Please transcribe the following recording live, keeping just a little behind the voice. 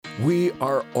We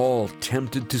are all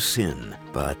tempted to sin,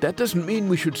 but that doesn't mean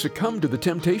we should succumb to the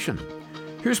temptation.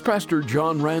 Here's Pastor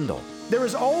John Randall. There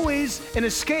is always an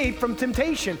escape from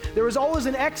temptation. There is always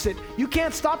an exit. You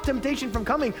can't stop temptation from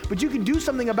coming, but you can do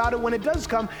something about it when it does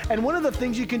come. And one of the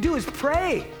things you can do is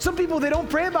pray. Some people, they don't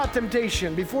pray about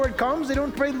temptation. Before it comes, they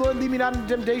don't pray, Lord, lead me not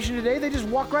into temptation today. They just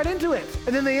walk right into it.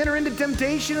 And then they enter into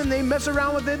temptation and they mess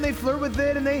around with it and they flirt with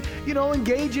it and they,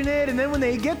 engage in it. And then when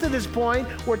they get to this point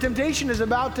where temptation is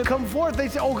about to come forth, they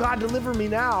say, oh God, deliver me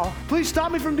now. Please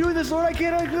stop me from doing this, Lord. I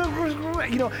can't,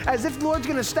 as if the Lord's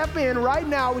going to step in right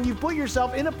now when you put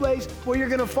yourself in a place where you're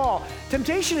going to fall.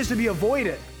 Temptation is to be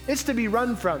avoided. It's to be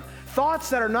run from. Thoughts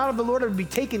that are not of the Lord are to be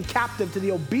taken captive to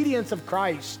the obedience of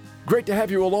Christ. Great to have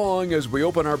you along as we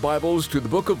open our Bibles to the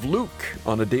book of Luke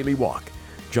on a daily walk.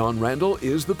 John Randall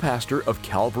is the pastor of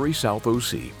Calvary South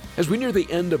OC. As we near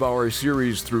the end of our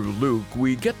series through Luke,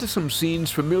 we get to some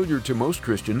scenes familiar to most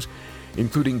Christians,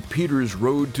 including Peter's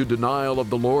road to denial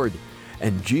of the Lord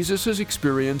and Jesus'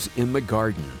 experience in the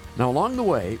garden. Now, along the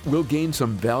way, we'll gain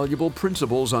some valuable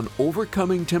principles on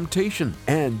overcoming temptation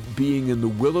and being in the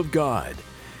will of God.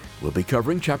 We'll be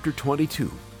covering chapter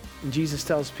 22. And Jesus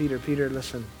tells Peter,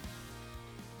 listen,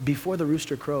 before the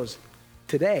rooster crows,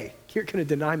 today, you're going to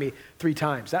deny me 3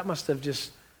 times. That must have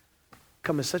just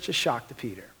come as such a shock to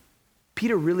Peter.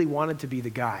 Peter really wanted to be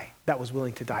the guy that was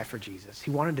willing to die for Jesus.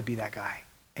 He wanted to be that guy.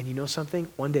 And you know something?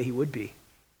 One day he would be.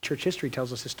 Church history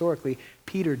tells us historically,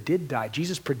 Peter did die.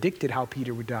 Jesus predicted how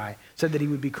Peter would die, said that he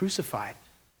would be crucified.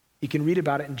 You can read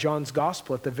about it in John's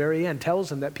gospel at the very end,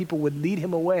 tells him that people would lead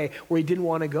him away where he didn't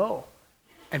want to go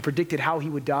and predicted how he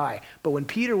would die. But when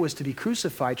Peter was to be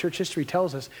crucified, church history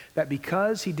tells us that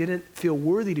because he didn't feel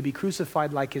worthy to be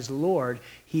crucified like his Lord,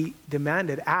 he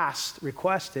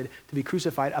requested to be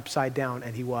crucified upside down,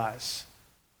 and he was.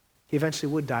 He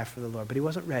eventually would die for the Lord, but he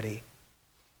wasn't ready.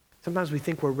 Sometimes we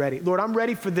think we're ready. Lord, I'm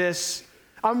ready for this.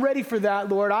 I'm ready for that,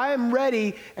 Lord. I am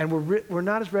ready. And we're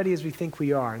not as ready as we think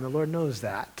we are. And the Lord knows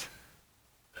that.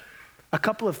 A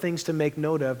couple of things to make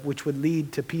note of, which would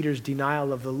lead to Peter's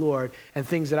denial of the Lord, and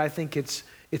things that I think it's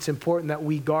important that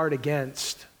we guard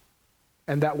against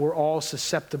and that we're all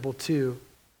susceptible to.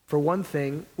 For one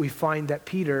thing, we find that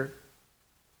Peter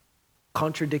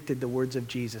contradicted the words of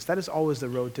Jesus. That is always the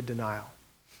road to denial.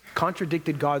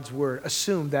 Contradicted God's word.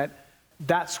 Assumed that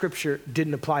scripture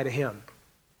didn't apply to him.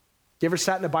 You ever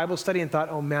sat in a Bible study and thought,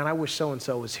 oh man, I wish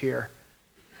so-and-so was here.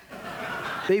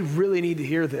 They really need to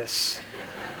hear this.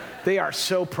 They are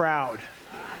so proud.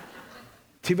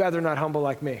 Too bad they're not humble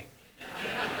like me.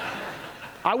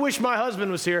 I wish my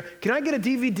husband was here. Can I get a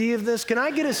DVD of this? Can I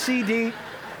get a CD?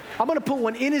 I'm going to put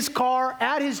one in his car,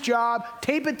 at his job,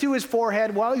 tape it to his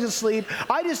forehead while he's asleep.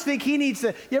 I just think he needs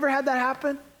to. You ever had that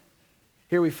happen?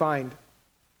 Here we find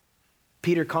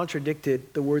Peter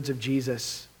contradicted the words of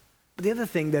Jesus. But the other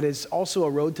thing that is also a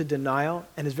road to denial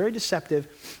and is very deceptive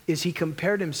is he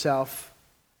compared himself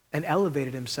and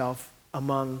elevated himself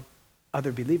among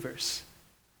other believers.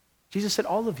 Jesus said,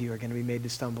 all of you are going to be made to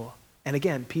stumble. And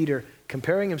again, Peter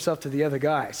comparing himself to the other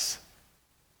guys.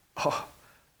 Oh,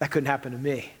 that couldn't happen to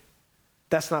me.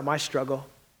 That's not my struggle.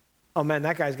 Oh man,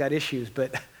 that guy's got issues,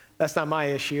 but that's not my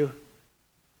issue.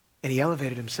 And he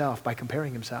elevated himself by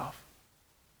comparing himself.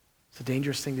 It's a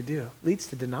dangerous thing to do. It leads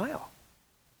to denial.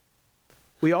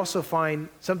 We also find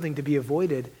something to be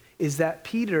avoided is that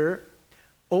Peter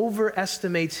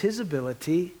overestimates his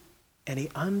ability and he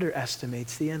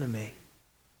underestimates the enemy.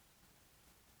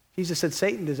 Jesus said,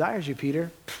 Satan desires you, Peter.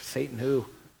 Satan who?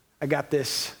 I got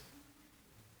this.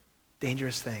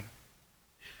 Dangerous thing.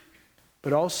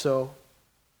 But also,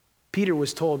 Peter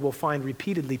was told, we'll find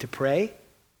repeatedly to pray,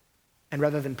 and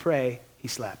rather than pray, he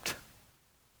slept.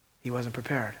 He wasn't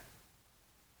prepared.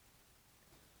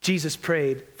 Jesus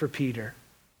prayed for Peter,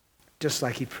 just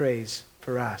like he prays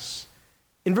for us.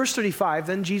 In verse 35,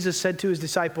 then Jesus said to his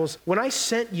disciples, when I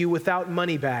sent you without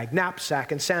money bag,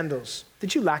 knapsack, and sandals,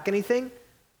 did you lack anything?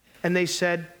 And they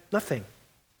said, nothing.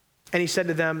 And he said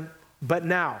to them, but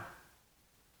now,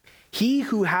 he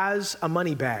who has a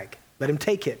money bag, let him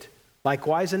take it.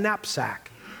 Likewise, a knapsack.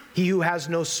 He who has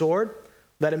no sword,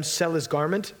 let him sell his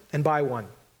garment and buy one.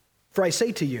 For I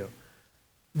say to you,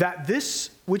 that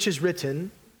this which is written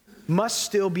must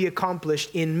still be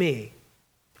accomplished in me.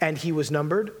 And he was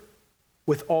numbered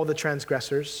with all the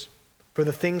transgressors, for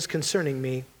the things concerning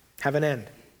me have an end.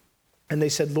 And they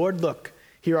said, Lord, look,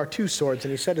 here are 2 swords.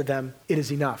 And he said to them, it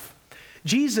is enough.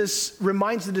 Jesus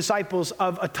reminds the disciples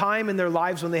of a time in their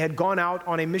lives when they had gone out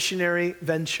on a missionary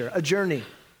venture, a journey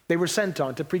they were sent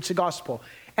on to preach the gospel.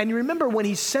 And you remember when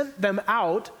he sent them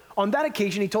out on that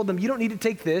occasion, he told them, you don't need to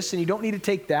take this and you don't need to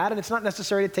take that, and it's not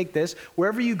necessary to take this.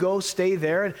 Wherever you go, stay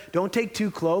there, and don't take 2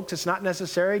 cloaks. It's not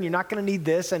necessary, and you're not going to need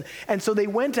this. And so they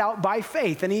went out by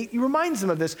faith, and he reminds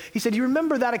them of this. He said, you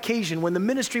remember that occasion when the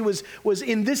ministry was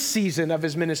in this season of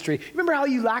his ministry? Remember how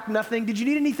you lacked nothing? Did you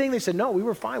need anything? They said, no, we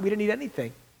were fine. We didn't need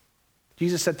anything.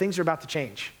 Jesus said, things are about to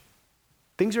change.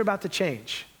 Things are about to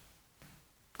change.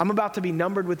 I'm about to be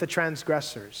numbered with the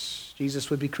transgressors.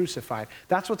 Jesus would be crucified.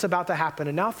 That's what's about to happen.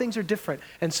 And now things are different.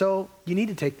 And so you need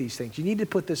to take these things. You need to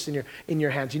put this in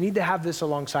your hands. You need to have this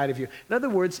alongside of you. In other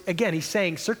words, again, he's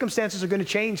saying circumstances are going to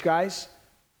change, guys.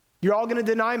 You're all going to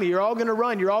deny me. You're all going to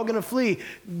run. You're all going to flee.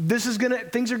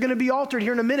 Things are going to be altered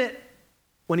here in a minute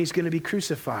when he's going to be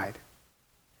crucified.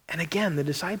 And again, the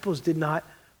disciples did not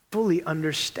fully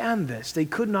understand this. They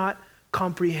could not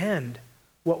comprehend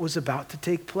what was about to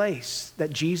take place,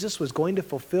 that Jesus was going to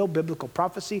fulfill biblical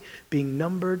prophecy, being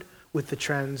numbered with the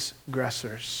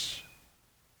transgressors.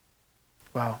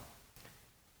 Well,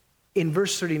 in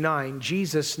verse 39,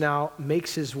 Jesus now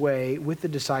makes his way with the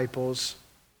disciples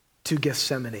to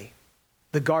Gethsemane,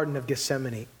 the Garden of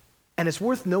Gethsemane. And it's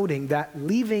worth noting that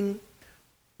leaving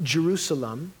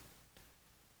Jerusalem,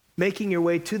 making your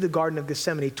way to the Garden of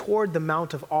Gethsemane toward the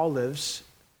Mount of Olives,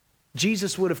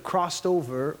 Jesus would have crossed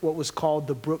over what was called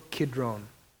the Brook Kidron.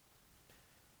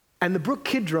 And the Brook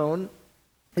Kidron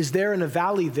is there in a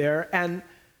valley there. And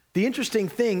the interesting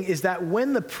thing is that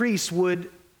when the priests would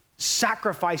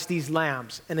sacrifice these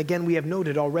lambs, and again, we have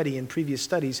noted already in previous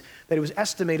studies that it was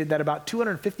estimated that about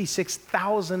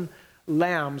 256,000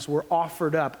 lambs were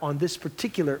offered up on this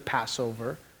particular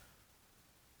Passover,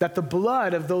 that the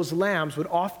blood of those lambs would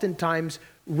oftentimes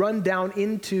run down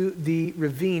into the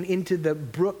ravine, into the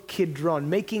Brook Kidron,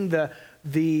 making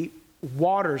the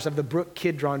waters of the Brook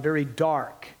Kidron very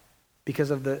dark because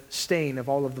of the stain of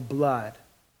all of the blood.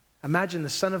 Imagine the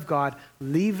Son of God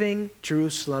leaving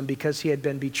Jerusalem because he had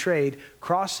been betrayed,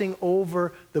 crossing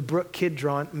over the Brook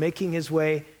Kidron, making his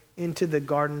way into the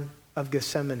Garden of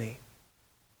Gethsemane.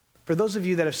 For those of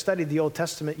you that have studied the Old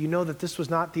Testament, you know that this was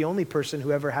not the only person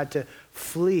who ever had to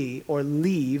flee or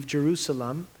leave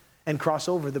Jerusalem and cross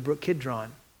over the Brook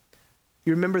Kidron.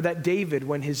 You remember that David,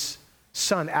 when his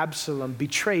son Absalom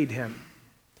betrayed him,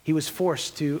 he was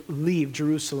forced to leave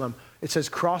Jerusalem. It says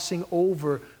crossing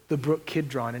over the Brook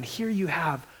Kidron. And here you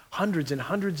have hundreds and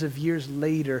hundreds of years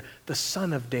later, the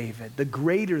son of David, the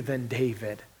greater than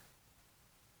David,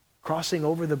 crossing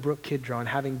over the Brook Kidron,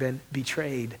 having been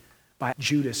betrayed by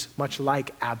Judas, much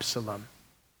like Absalom,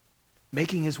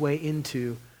 making his way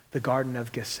into the Garden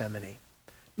of Gethsemane.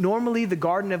 Normally, the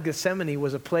Garden of Gethsemane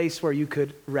was a place where you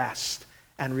could rest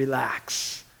and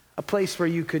relax, a place where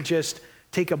you could just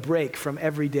take a break from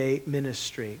everyday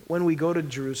ministry. When we go to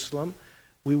Jerusalem,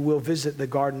 we will visit the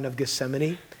Garden of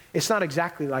Gethsemane. It's not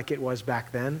exactly like it was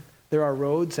back then. There are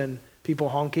roads and people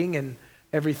honking and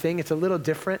everything. It's a little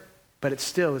different, but it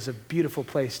still is a beautiful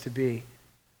place to be.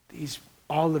 These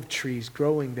olive trees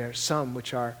growing there, some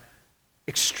which are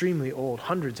extremely old,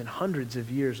 hundreds and hundreds of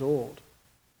years old.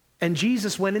 And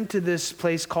Jesus went into this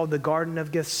place called the Garden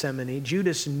of Gethsemane.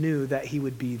 Judas knew that he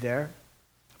would be there,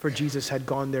 for Jesus had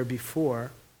gone there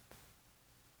before.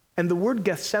 And the word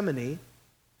Gethsemane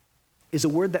is a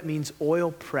word that means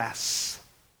oil press.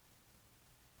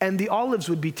 And the olives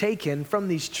would be taken from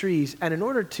these trees, and in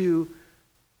order to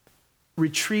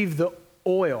retrieve the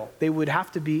oil, they would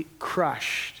have to be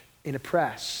crushed in a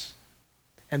press.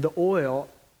 And the oil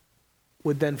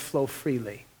would then flow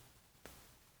freely.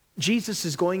 Jesus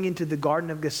is going into the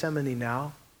Garden of Gethsemane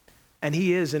now, and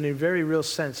he is, in a very real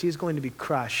sense, he is going to be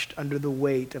crushed under the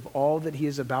weight of all that he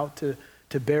is about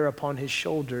to bear upon his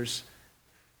shoulders.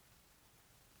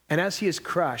 And as he is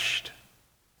crushed,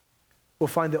 we'll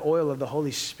find the oil of the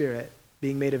Holy Spirit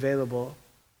being made available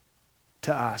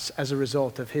to us as a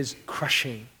result of his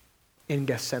crushing in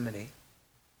Gethsemane.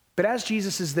 But as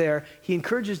Jesus is there, he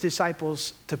encourages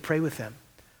disciples to pray with him.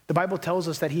 The Bible tells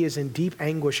us that he is in deep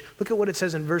anguish. Look at what it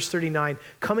says in verse 39.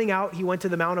 Coming out, he went to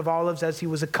the Mount of Olives as he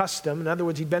was accustomed. In other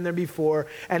words, he'd been there before,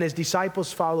 and his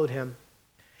disciples followed him.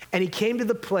 And he came to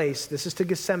the place, this is to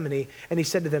Gethsemane, and he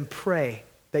said to them, pray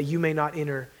that you may not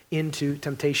enter into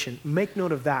temptation. Make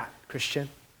note of that, Christian.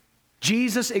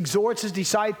 Jesus exhorts his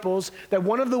disciples that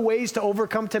one of the ways to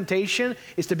overcome temptation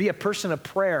is to be a person of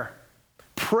prayer.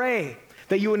 Pray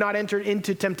that you would not enter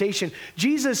into temptation.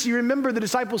 Jesus, you remember the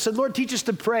disciples said, Lord, teach us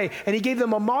to pray. And he gave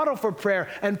them a model for prayer.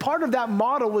 And part of that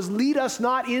model was lead us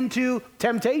not into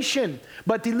temptation,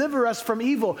 but deliver us from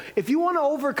evil. If you want to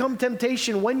overcome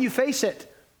temptation when you face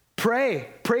it, pray.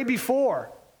 Pray before.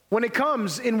 When it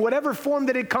comes, in whatever form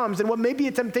that it comes, and what may be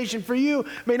a temptation for you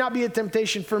may not be a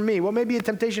temptation for me. What may be a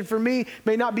temptation for me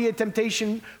may not be a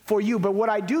temptation for you. But what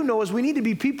I do know is we need to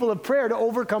be people of prayer to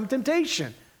overcome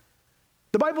temptation.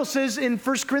 The Bible says in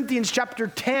 1 Corinthians chapter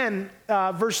 10,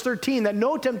 verse 13, that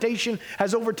no temptation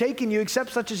has overtaken you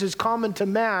except such as is common to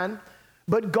man,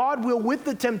 but God will with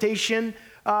the temptation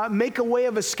make a way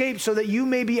of escape so that you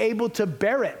may be able to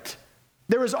bear it.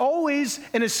 There is always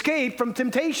an escape from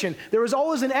temptation. There is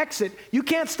always an exit. You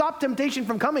can't stop temptation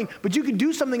from coming, but you can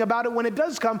do something about it when it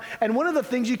does come. And one of the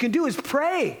things you can do is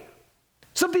pray.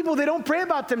 Some people, they don't pray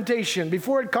about temptation.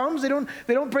 Before it comes, they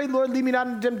don't pray, Lord, lead me not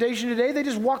into temptation today. They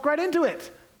just walk right into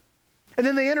it. And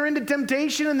then they enter into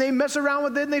temptation and they mess around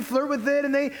with it and they flirt with it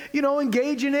and they,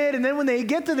 engage in it. And then when they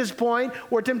get to this point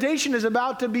where temptation is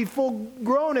about to be full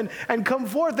grown and come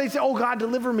forth, they say, oh God,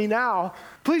 deliver me now.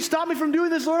 Please stop me from doing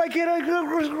this, Lord. I can't,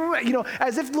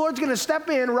 as if the Lord's going to step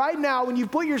in right now when you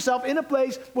put yourself in a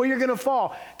place where you're going to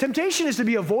fall. Temptation is to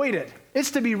be avoided.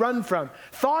 It's to be run from.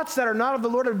 Thoughts that are not of the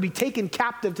Lord are to be taken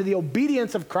captive to the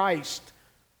obedience of Christ.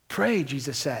 Pray,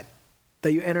 Jesus said,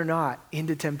 that you enter not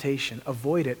into temptation.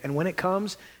 Avoid it. And when it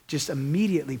comes, just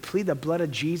immediately plead the blood of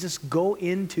Jesus. Go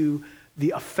into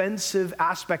the offensive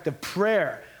aspect of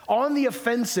prayer. On the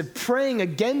offensive, praying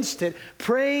against it,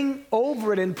 praying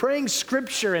over it, and praying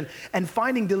scripture and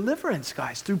finding deliverance,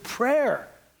 guys, through prayer.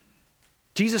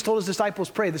 Jesus told his disciples,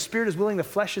 pray. The spirit is willing, the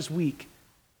flesh is weak.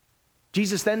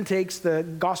 Jesus then takes, the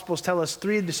Gospels tell us,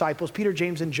 3 disciples, Peter,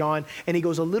 James, and John, and he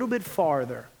goes a little bit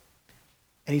farther.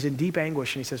 And he's in deep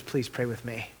anguish, and he says, please pray with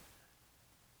me.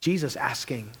 Jesus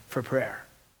asking for prayer,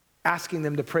 asking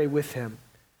them to pray with him.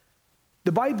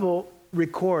 The Bible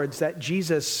records that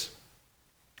Jesus,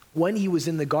 when he was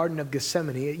in the Garden of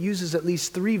Gethsemane, it uses at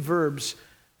least 3 verbs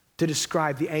to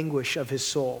describe the anguish of his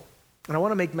soul. And I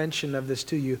want to make mention of this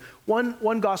to you.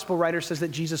 One gospel writer says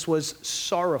that Jesus was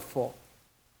sorrowful.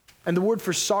 And the word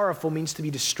for sorrowful means to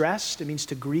be distressed, it means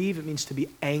to grieve, it means to be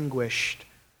anguished.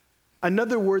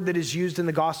 Another word that is used in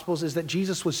the Gospels is that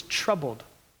Jesus was troubled.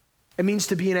 It means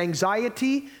to be in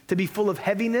anxiety, to be full of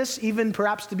heaviness, even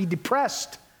perhaps to be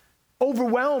depressed,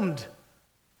 overwhelmed.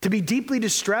 To be deeply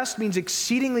distressed means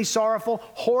exceedingly sorrowful,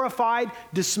 horrified,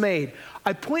 dismayed.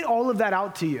 I point all of that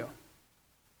out to you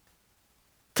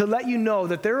to let you know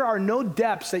that there are no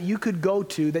depths that you could go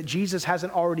to that Jesus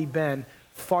hasn't already been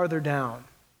farther down.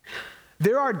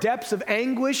 There are depths of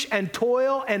anguish and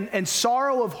toil and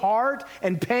sorrow of heart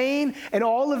and pain and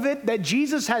all of it that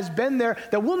Jesus has been there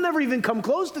that we'll never even come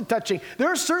close to touching. There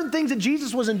are certain things that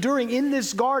Jesus was enduring in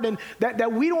this garden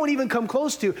that we don't even come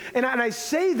close to. And I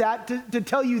say that to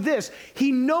tell you this.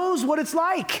 He knows what it's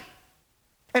like.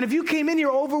 And if you came in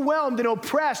here overwhelmed and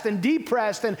oppressed and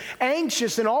depressed and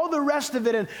anxious and all the rest of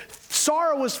it and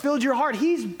sorrow has filled your heart,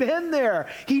 he's been there.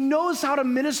 He knows how to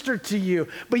minister to you,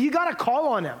 but you got to call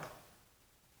on him.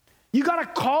 You got to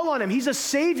call on him. He's a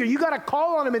savior. You got to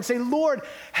call on him and say, Lord,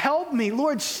 help me.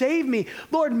 Lord, save me.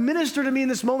 Lord, minister to me in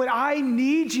this moment. I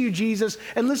need you, Jesus.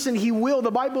 And listen, he will.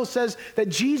 The Bible says that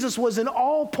Jesus was in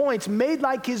all points made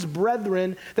like his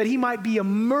brethren, that he might be a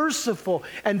merciful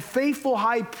and faithful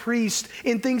high priest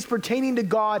in things pertaining to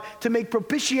God to make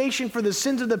propitiation for the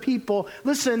sins of the people.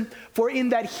 Listen, for in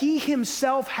that he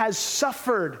himself has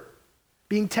suffered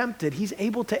being tempted, he's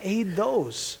able to aid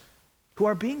those who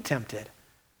are being tempted.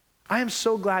 I am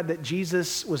so glad that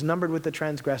Jesus was numbered with the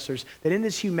transgressors, that in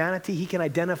his humanity, he can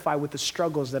identify with the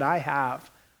struggles that I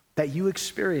have, that you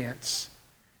experience.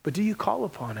 But do you call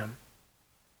upon him?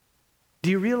 Do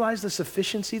you realize the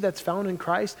sufficiency that's found in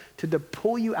Christ to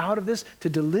pull you out of this, to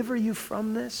deliver you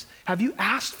from this? Have you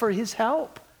asked for his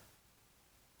help?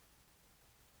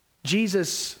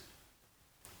 Jesus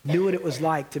knew what it was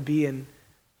like to be in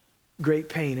great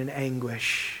pain and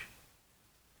anguish.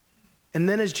 And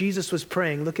then as Jesus was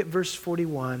praying, look at verse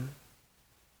 41.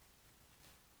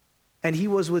 And he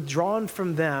was withdrawn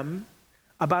from them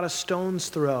about a stone's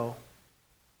throw.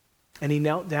 And he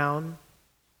knelt down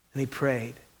and he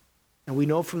prayed. And we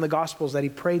know from the Gospels that he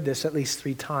prayed this at least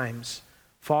 3 times.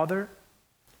 Father,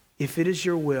 if it is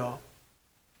your will,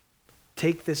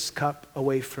 take this cup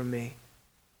away from me.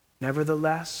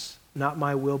 Nevertheless, not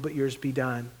my will, but yours be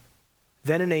done.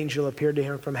 Then an angel appeared to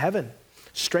him from heaven,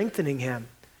 strengthening him.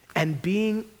 And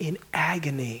being in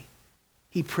agony,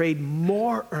 he prayed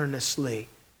more earnestly,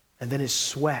 and then his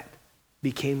sweat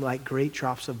became like great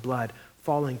drops of blood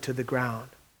falling to the ground.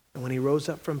 And when he rose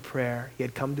up from prayer, he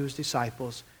had come to his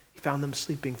disciples. He found them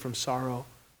sleeping from sorrow,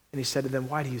 and he said to them,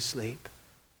 why do you sleep?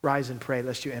 Rise and pray,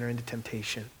 lest you enter into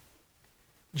temptation.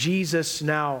 Jesus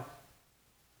now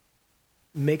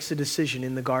makes a decision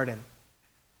in the garden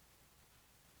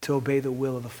to obey the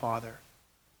will of the Father.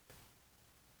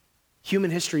 Human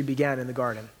history began in the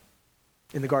Garden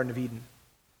of Eden.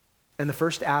 And the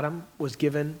first Adam was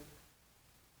given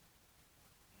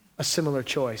a similar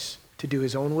choice to do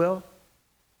his own will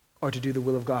or to do the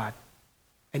will of God.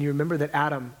 And you remember that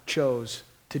Adam chose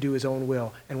to do his own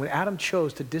will. And when Adam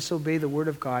chose to disobey the word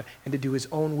of God and to do his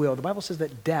own will, the Bible says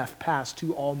that death passed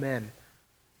to all men.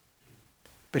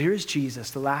 But here is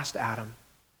Jesus, the last Adam,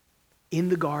 in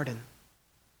the garden,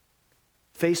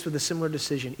 faced with a similar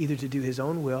decision, either to do his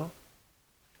own will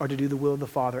or to do the will of the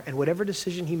Father. And whatever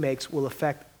decision he makes will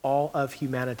affect all of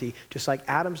humanity. Just like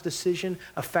Adam's decision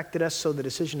affected us, so the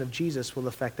decision of Jesus will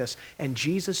affect us. And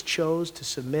Jesus chose to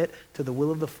submit to the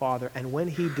will of the Father. And when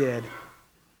he did,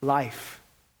 life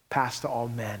passed to all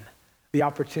men. The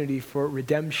opportunity for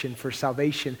redemption, for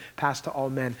salvation, passed to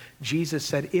all men. Jesus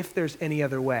said, if there's any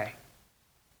other way,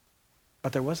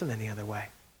 but there wasn't any other way.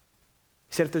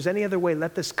 He said, if there's any other way,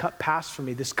 let this cup pass from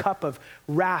me, this cup of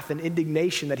wrath and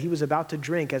indignation that he was about to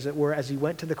drink, as it were, as he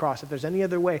went to the cross. If there's any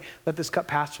other way, let this cup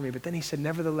pass from me. But then he said,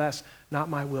 nevertheless, not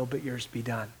my will, but yours be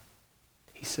done.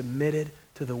 He submitted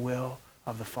to the will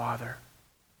of the Father.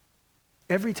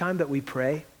 Every time that we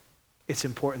pray, it's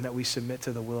important that we submit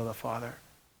to the will of the Father.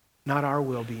 Not our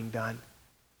will being done,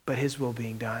 but his will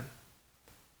being done.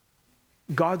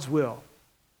 God's will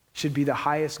should be the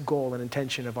highest goal and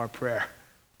intention of our prayer.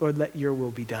 Lord, let your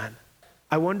will be done.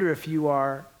 I wonder if you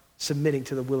are submitting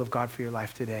to the will of God for your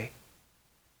life today.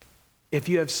 If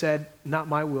you have said, not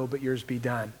my will, but yours be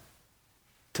done,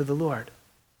 to the Lord.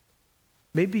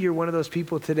 Maybe you're one of those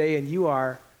people today and you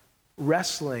are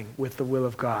wrestling with the will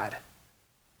of God.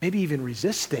 Maybe even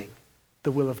resisting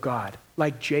the will of God,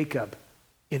 like Jacob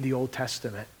in the Old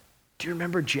Testament. Do you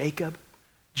remember Jacob?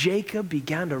 Jacob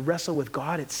began to wrestle with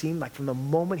God, it seemed like from the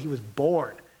moment he was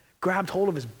born. Grabbed hold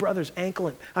of his brother's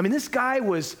ankle. And this guy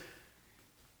was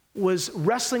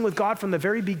wrestling with God from the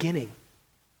very beginning.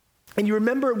 And you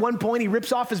remember at one point he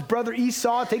rips off his brother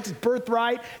Esau, takes his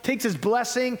birthright, takes his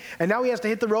blessing, and now he has to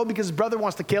hit the road because his brother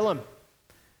wants to kill him.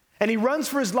 And he runs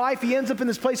for his life. He ends up in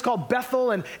this place called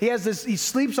Bethel, and he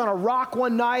sleeps on a rock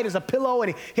one night as a pillow,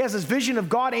 and he has this vision of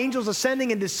God, angels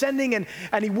ascending and descending, and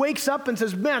he wakes up and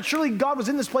says, man, surely God was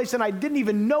in this place and I didn't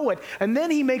even know it. And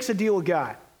then he makes a deal with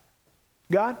God.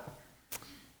 God,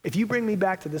 if you bring me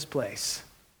back to this place,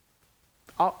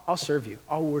 I'll serve you.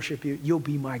 I'll worship you. You'll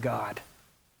be my God.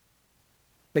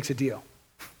 Makes a deal.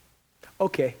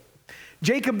 Okay.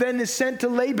 Jacob then is sent to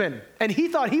Laban, and he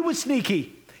thought he was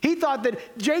sneaky.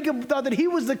 Jacob thought that he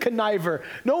was the conniver.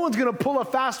 No one's going to pull a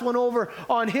fast one over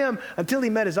on him until he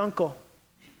met his uncle.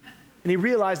 And he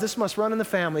realized this must run in the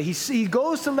family. He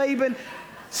goes to Laban,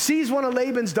 sees one of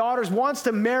Laban's daughters, wants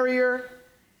to marry her.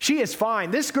 She is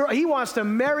fine. This girl, he wants to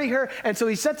marry her, and so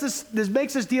he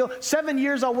makes this deal. 7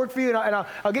 years I'll work for you, and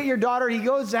I'll get your daughter. He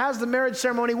goes, has the marriage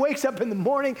ceremony, wakes up in the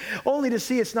morning, only to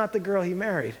see it's not the girl he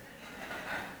married.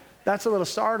 That's a little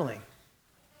startling.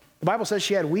 The Bible says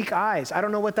she had weak eyes. I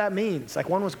don't know what that means. Like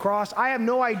one was crossed. I have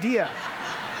no idea.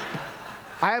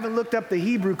 I haven't looked up the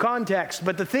Hebrew context,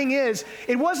 but the thing is,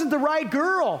 it wasn't the right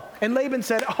girl. And Laban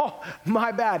said, oh,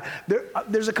 my bad.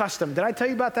 There's a custom. Did I tell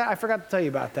you about that? I forgot to tell you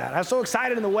about that. I was so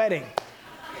excited in the wedding.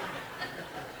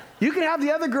 You can have the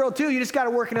other girl too. You just got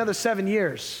to work another 7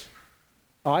 years.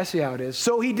 Oh, I see how it is.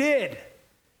 So he did.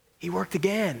 He worked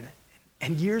again.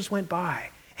 And years went by.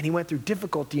 And he went through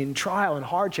difficulty and trial and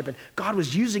hardship. And God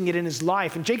was using it in his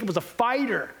life. And Jacob was a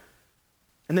fighter.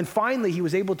 And then finally, he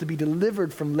was able to be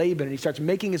delivered from Laban, and he starts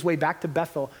making his way back to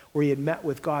Bethel, where he had met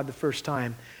with God the first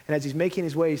time. And as he's making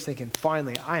his way, he's thinking,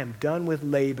 finally, I am done with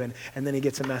Laban. And then he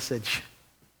gets a message.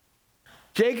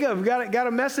 Jacob, got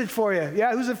a message for you.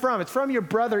 Yeah, who's it from? It's from your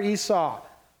brother Esau.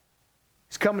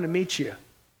 He's coming to meet you.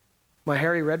 My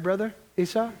hairy red brother,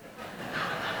 Esau?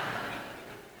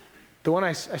 The one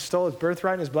I stole his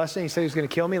birthright and his blessing. He said he was going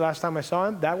to kill me last time I saw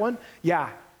him. That one? Yeah,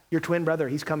 your twin brother.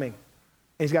 He's coming.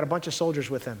 And he's got a bunch of soldiers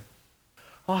with him.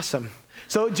 Awesome.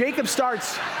 So Jacob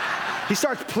starts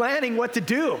planning what to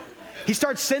do. He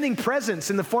starts sending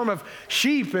presents in the form of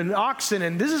sheep and oxen,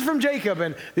 and this is from Jacob,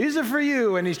 and these are for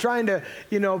you. And he's trying to,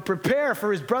 prepare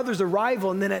for his brother's arrival.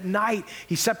 And then at night,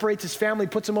 he separates his family,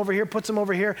 puts them over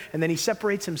here, and then he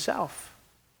separates himself.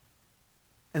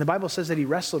 And the Bible says that he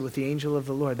wrestled with the angel of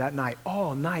the Lord that night,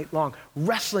 all night long,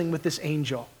 wrestling with this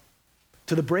angel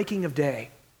to the breaking of day.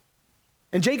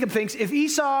 And Jacob thinks, if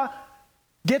Esau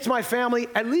gets my family,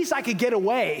 at least I could get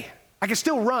away. I can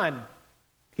still run.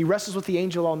 He wrestles with the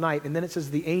angel all night, and then it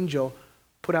says the angel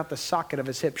put out the socket of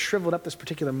his hip, shriveled up this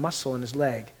particular muscle in his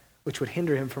leg, which would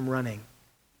hinder him from running.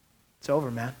 It's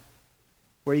over, man.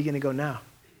 Where are you going to go now?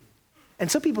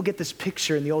 And some people get this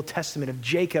picture in the Old Testament of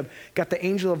Jacob got the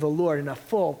angel of the Lord in a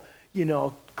full,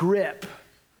 grip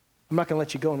I'm not going to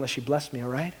let you go unless you bless me, all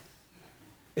right?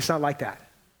 It's not like that.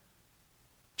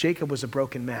 Jacob was a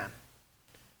broken man.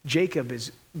 Jacob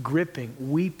is gripping,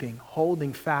 weeping,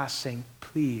 holding fast, saying,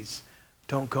 please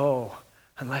don't go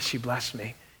unless you bless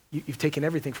me. You've taken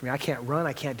everything from me. I can't run.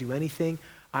 I can't do anything.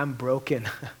 I'm broken.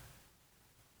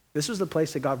 This was the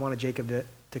place that God wanted Jacob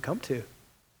to come to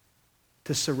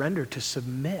surrender, to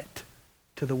submit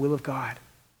to the will of God.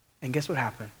 And guess what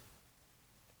happened?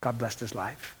 God blessed his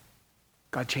life.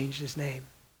 God changed his name.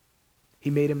 He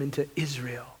made him into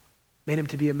Israel, made him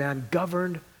to be a man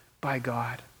governed by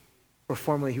God. Where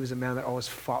formerly he was a man that always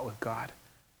fought with God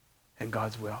and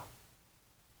God's will.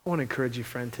 I want to encourage you,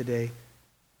 friend, today.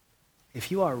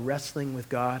 If you are wrestling with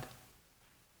God,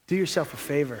 do yourself a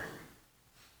favor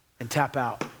and tap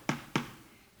out.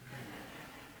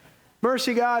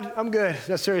 Mercy, God, I'm good.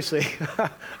 No, seriously.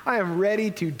 I am ready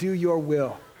to do your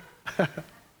will.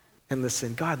 And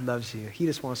listen, God loves you. He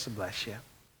just wants to bless you.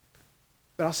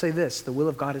 But I'll say this, the will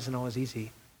of God isn't always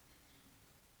easy.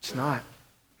 It's not.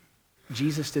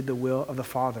 Jesus did the will of the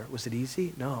Father. Was it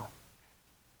easy? No.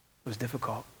 It was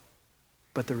difficult.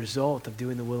 But the result of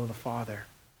doing the will of the Father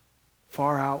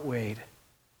far outweighed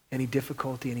any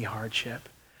difficulty, any hardship.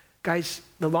 Guys,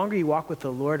 the longer you walk with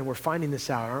the Lord, and we're finding this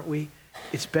out, aren't we?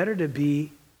 It's better to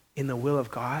be in the will of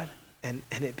God and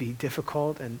it be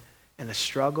difficult and a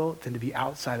struggle than to be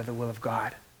outside of the will of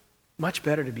God. Much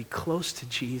better to be close to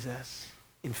Jesus,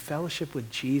 in fellowship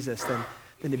with Jesus,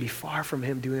 than to be far from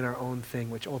him doing our own thing,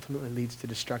 which ultimately leads to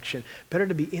destruction. Better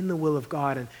to be in the will of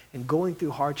God and going through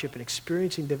hardship and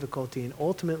experiencing difficulty and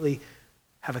ultimately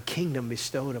have a kingdom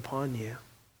bestowed upon you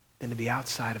than to be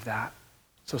outside of that.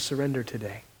 So surrender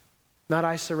today. Not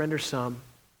I surrender some.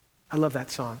 I love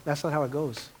that song. That's not how it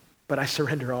goes. But I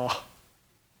surrender all.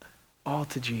 All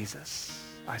to Jesus,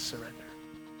 I surrender.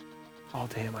 All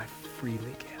to him I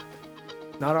freely give.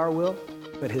 Not our will,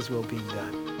 but his will being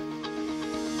done.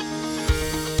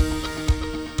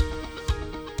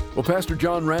 Well, Pastor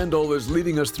John Randall is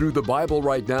leading us through the Bible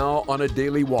right now on a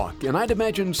daily walk. And I'd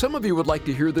imagine some of you would like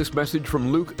to hear this message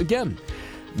from Luke again.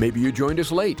 Maybe you joined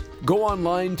us late. Go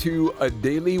online to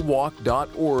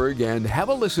adailywalk.org and have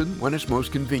a listen when it's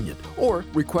most convenient. Or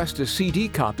request a CD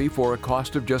copy for a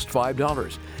cost of just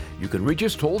 $5. You can reach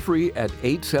us toll-free at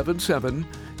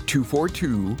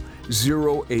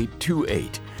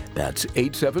 877-242-0828. That's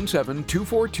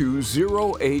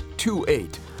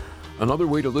 877-242-0828. Another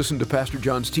way to listen to Pastor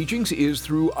John's teachings is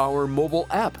through our mobile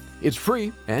app. It's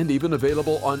free and even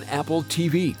available on Apple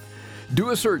TV.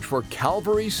 Do a search for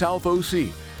Calvary South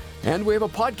OC. And we have a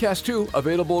podcast too,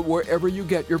 available wherever you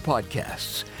get your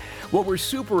podcasts. Well, we're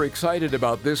super excited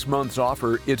about this month's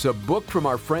offer. It's a book from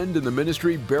our friend in the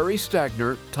ministry, Barry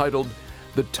Stagner, titled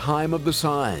The Time of the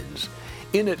Signs.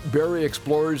 In it, Barry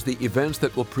explores the events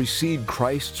that will precede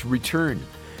Christ's return.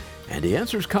 And he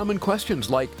answers common questions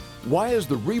like, why is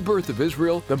the rebirth of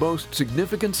Israel the most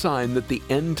significant sign that the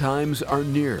end times are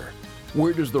near?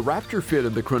 Where does the rapture fit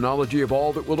in the chronology of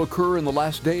all that will occur in the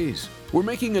last days? We're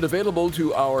making it available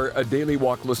to our A Daily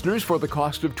Walk listeners for the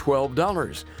cost of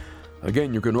 $12.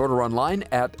 Again, you can order online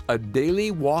at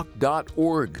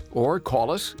adailywalk.org or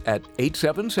call us at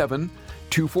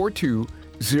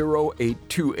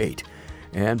 877-242-0828.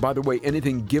 And by the way,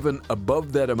 anything given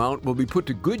above that amount will be put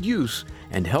to good use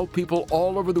and help people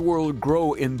all over the world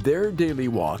grow in their daily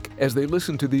walk as they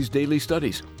listen to these daily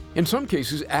studies. In some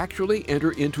cases, actually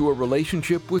enter into a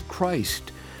relationship with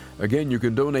Christ. Again, you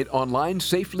can donate online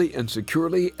safely and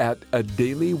securely at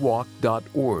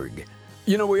adailywalk.org.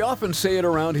 You know, we often say it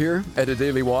around here at A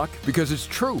Daily Walk because it's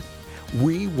true.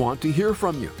 We want to hear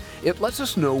from you. It lets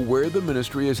us know where the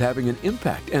ministry is having an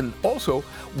impact. And also,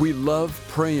 we love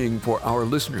praying for our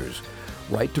listeners.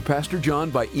 Write to Pastor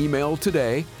John by email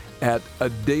today at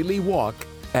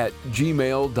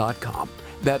adailywalk@gmail.com.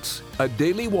 That's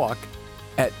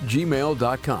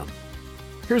adailywalk@gmail.com.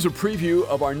 Here's a preview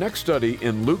of our next study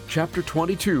in Luke chapter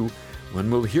 22, when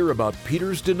we'll hear about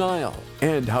Peter's denial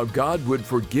and how God would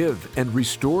forgive and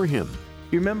restore him.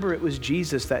 You remember it was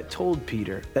Jesus that told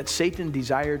Peter that Satan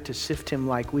desired to sift him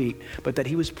like wheat, but that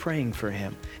he was praying for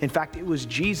him. In fact, it was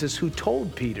Jesus who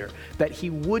told Peter that he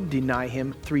would deny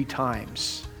him 3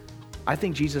 times. I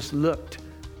think Jesus looked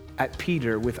at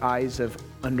Peter with eyes of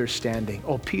understanding.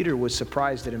 Oh, Peter was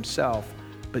surprised at himself,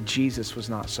 but Jesus was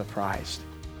not surprised.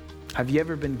 Have you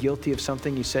ever been guilty of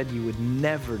something you said you would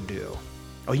never do?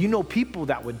 Oh, you know people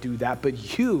that would do that,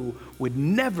 but you would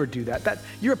never do that.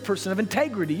 You're a person of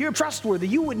integrity. You're trustworthy.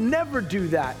 You would never do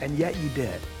that, and yet you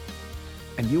did.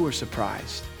 And you were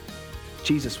surprised.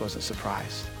 Jesus wasn't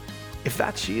surprised. If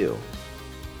that's you,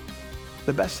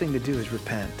 the best thing to do is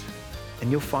repent. And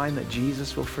you'll find that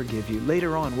Jesus will forgive you.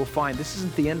 Later on, we'll find this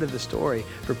isn't the end of the story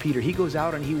for Peter. He goes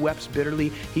out and he weeps bitterly.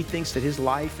 He thinks that his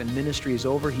life and ministry is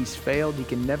over. He's failed. He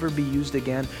can never be used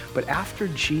again. But after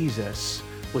Jesus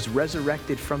was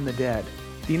resurrected from the dead,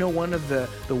 do you know one of the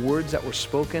words that were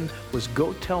spoken was,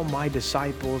 "Go tell my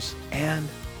disciples and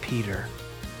Peter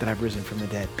that I've risen from the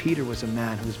dead." Peter was a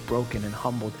man who was broken and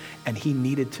humbled, and he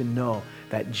needed to know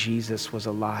that Jesus was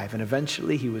alive. And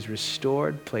eventually he was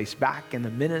restored, placed back in the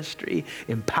ministry,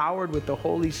 empowered with the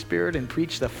Holy Spirit, and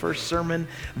preached the first sermon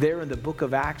there in the book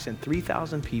of Acts, and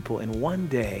 3,000 people in one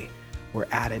day were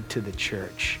added to the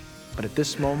church. But at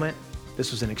this moment,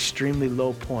 this was an extremely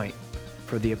low point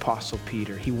for the Apostle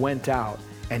Peter. He went out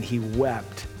and he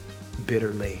wept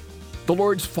bitterly. The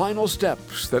Lord's final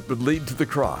steps that would lead to the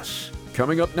cross.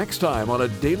 Coming up next time on A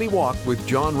Daily Walk with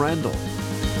John Randall.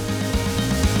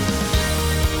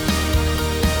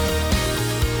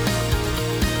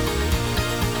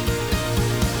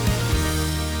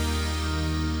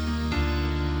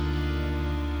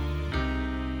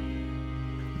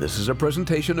 This is a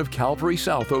presentation of Calvary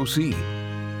South OC.